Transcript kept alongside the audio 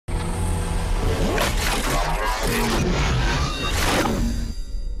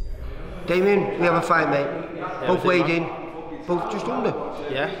Damian, we have a fight, mate. Yeah, both weighed in, both just under.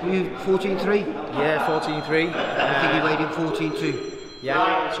 Yeah. Were you 14.3? Yeah, 14.3. I think you weighed in 14.2.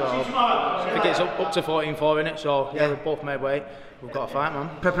 Yeah, so I think it's up to 14.4 in it, so yeah, we've both made weight. We've got a fight, man.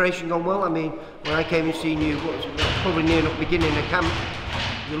 Preparation gone well. I mean, when I came and seen you, probably near enough beginning of camp,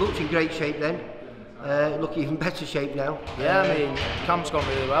 you looked in great shape then. Look even better shape now. Yeah, I mean, camp's gone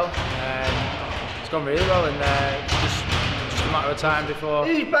really well. It's gone really well, and just a matter of time before.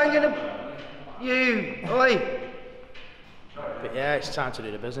 Who's banging him? You, oi! But yeah, it's time to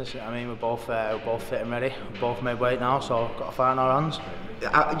do the business. I mean, we're both fit and ready. We've both made weight now, so we've got a fight in our hands.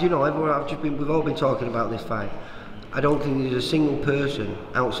 Do you know, everyone, we've all been talking about this fight. I don't think there's a single person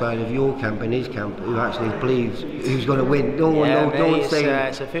outside of your camp and his camp who actually believes who's going to win. No one knows. No one's saying.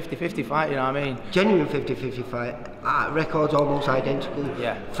 It's a 50-50 fight, you know what I mean? Genuine 50-50 fight. Records almost identical.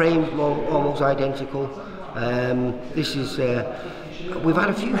 Yeah. Frames almost identical. This is. We've had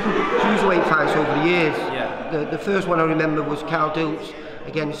a few cruiserweight fights over the years. Yeah. The first one I remember was Carl Diltz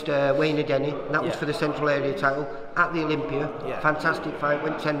against Wayne Denny, and that was for the Central Area title at the Olympia. Yeah. Fantastic fight,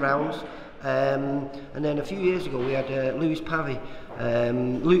 went 10 rounds. And then a few years ago we had Lewis Pavey,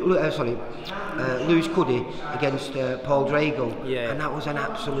 Lewis Cuddy against Paul Drago, and that was an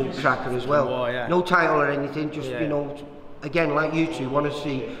absolute cracker as well. No title or anything, just you know. Again, like you two, want to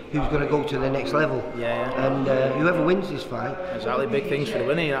see who's going to go to the next level. And whoever wins this fight. Exactly, big things for the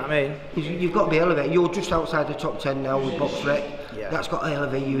winner, you know what I mean? You've got to be elevated. You're just outside the top 10 now with Box Rec. That's got to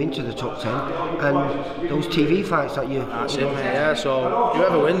elevate you into the top 10. And those TV fights that you. That's it, mate, yeah. So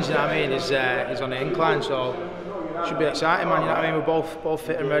whoever wins, you know what I mean, is on the incline. So it should be exciting, man. You know what I mean? We're both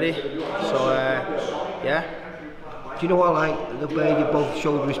fit and ready. So yeah. Do you know what I like? The way you both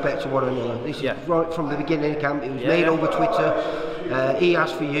showed respect to one another. This is right from the beginning of camp. It was made over Twitter. He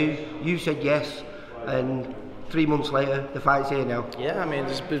asked for you, you said yes, and 3 months later, the fight's here now. Yeah, I mean,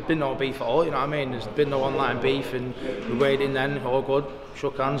 there's been no beef at all, you know what I mean? There's been no online beef, and we weighed in then, all good,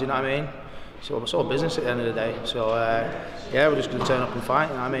 shook hands, you know what I mean? So it's all business at the end of the day. So yeah, we're just going to turn up and fight,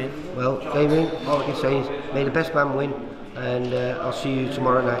 you know what I mean? Well, Damian, all I can say is, may the best man win, and I'll see you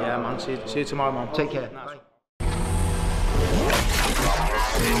tomorrow night. Yeah, man, see you tomorrow, man. Take care.